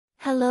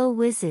Hello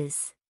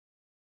whizzes.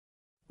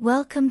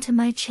 Welcome to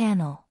my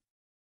channel.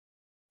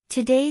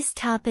 Today's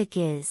topic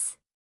is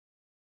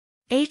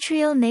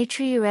Atrial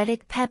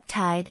natriuretic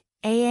peptide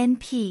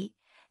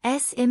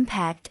ANP's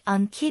impact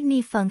on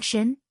kidney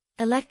function,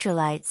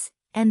 electrolytes,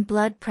 and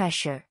blood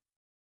pressure.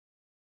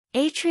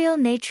 Atrial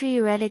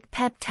natriuretic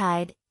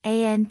peptide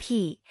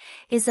ANP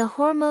is a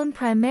hormone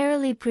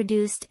primarily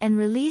produced and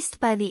released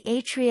by the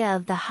atria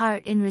of the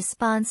heart in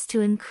response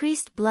to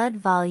increased blood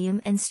volume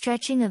and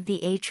stretching of the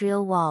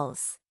atrial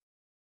walls.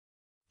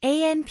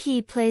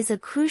 ANP plays a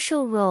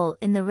crucial role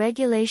in the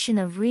regulation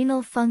of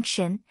renal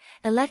function,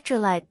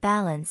 electrolyte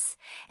balance,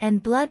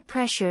 and blood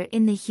pressure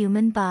in the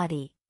human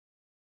body.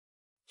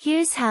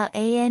 Here's how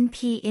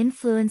ANP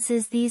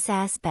influences these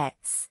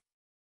aspects.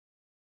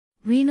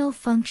 Renal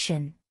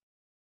function.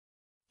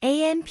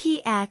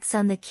 ANP acts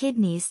on the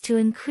kidneys to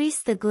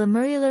increase the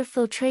glomerular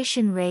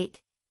filtration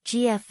rate,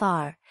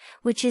 GFR,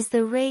 which is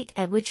the rate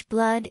at which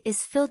blood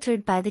is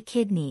filtered by the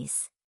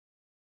kidneys.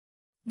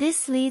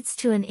 This leads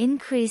to an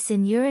increase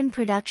in urine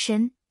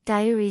production,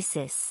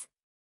 diuresis.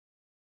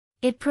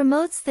 It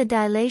promotes the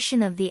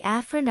dilation of the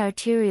afferent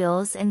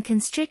arterioles and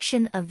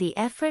constriction of the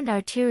efferent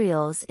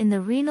arterioles in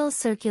the renal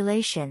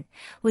circulation,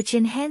 which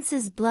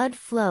enhances blood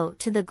flow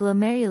to the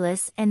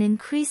glomerulus and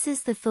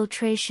increases the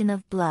filtration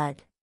of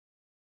blood.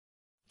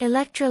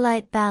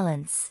 Electrolyte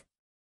balance.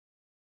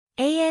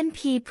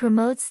 ANP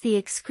promotes the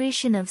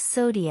excretion of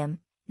sodium,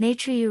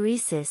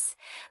 natriuresis,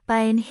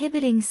 by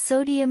inhibiting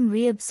sodium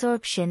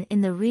reabsorption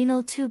in the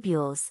renal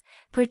tubules,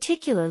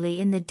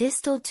 particularly in the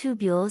distal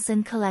tubules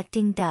and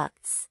collecting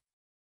ducts.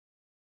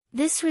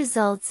 This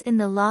results in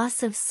the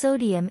loss of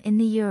sodium in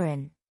the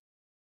urine.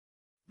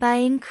 By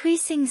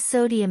increasing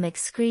sodium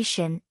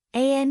excretion,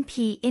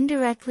 ANP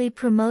indirectly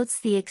promotes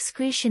the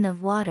excretion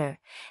of water,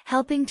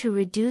 helping to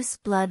reduce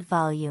blood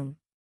volume.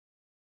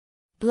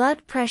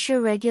 Blood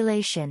pressure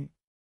regulation.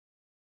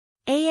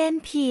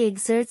 ANP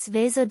exerts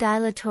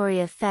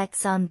vasodilatory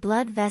effects on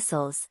blood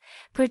vessels,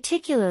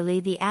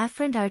 particularly the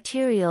afferent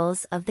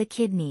arterioles of the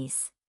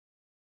kidneys.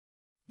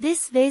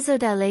 This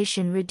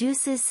vasodilation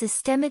reduces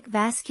systemic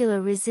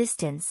vascular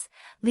resistance,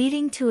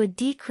 leading to a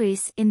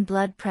decrease in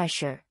blood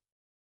pressure.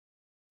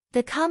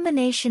 The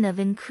combination of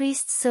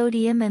increased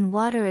sodium and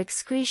water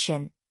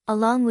excretion,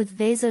 along with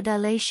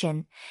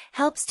vasodilation,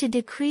 helps to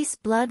decrease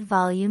blood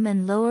volume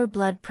and lower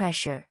blood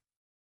pressure.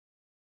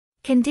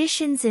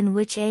 Conditions in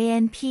which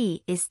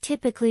ANP is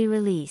typically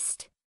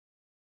released.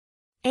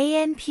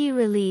 ANP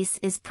release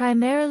is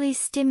primarily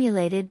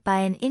stimulated by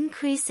an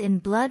increase in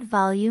blood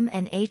volume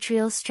and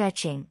atrial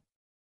stretching.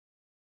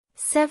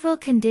 Several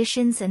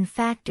conditions and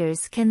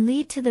factors can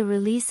lead to the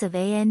release of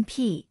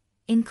ANP,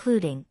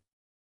 including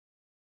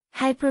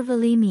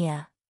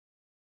hypervolemia,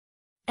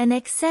 an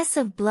excess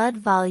of blood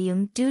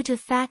volume due to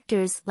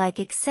factors like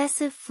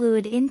excessive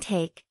fluid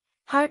intake,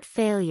 heart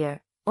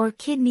failure, or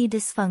kidney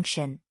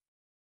dysfunction.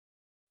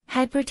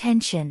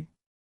 Hypertension.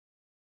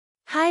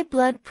 High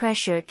blood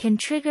pressure can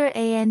trigger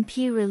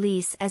ANP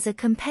release as a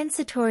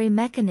compensatory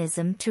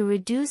mechanism to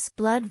reduce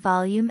blood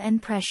volume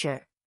and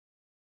pressure.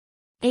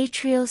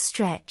 Atrial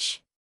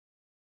stretch.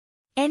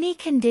 Any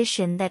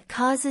condition that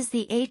causes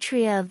the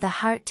atria of the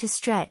heart to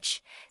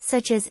stretch,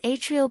 such as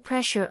atrial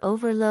pressure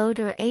overload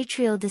or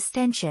atrial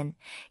distension,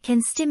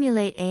 can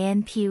stimulate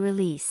ANP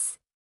release.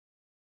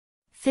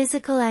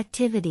 Physical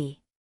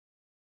activity.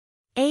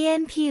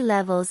 ANP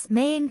levels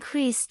may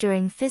increase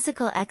during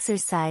physical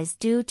exercise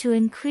due to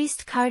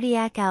increased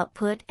cardiac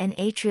output and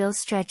atrial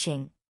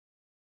stretching.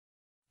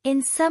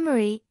 In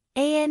summary,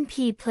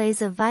 ANP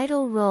plays a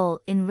vital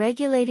role in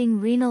regulating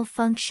renal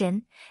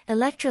function,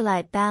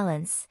 electrolyte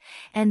balance,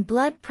 and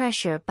blood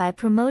pressure by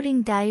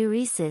promoting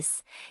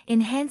diuresis,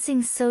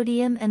 enhancing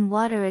sodium and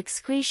water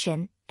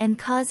excretion, and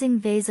causing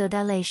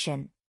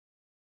vasodilation.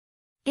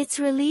 Its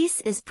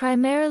release is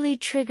primarily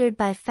triggered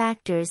by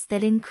factors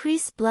that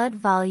increase blood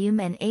volume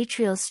and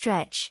atrial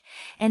stretch,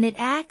 and it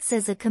acts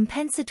as a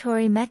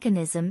compensatory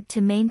mechanism to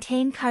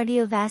maintain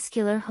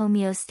cardiovascular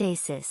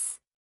homeostasis.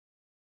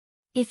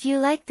 If you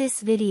like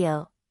this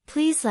video,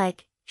 please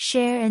like,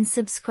 share and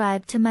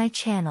subscribe to my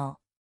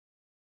channel.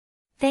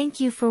 Thank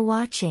you for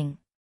watching.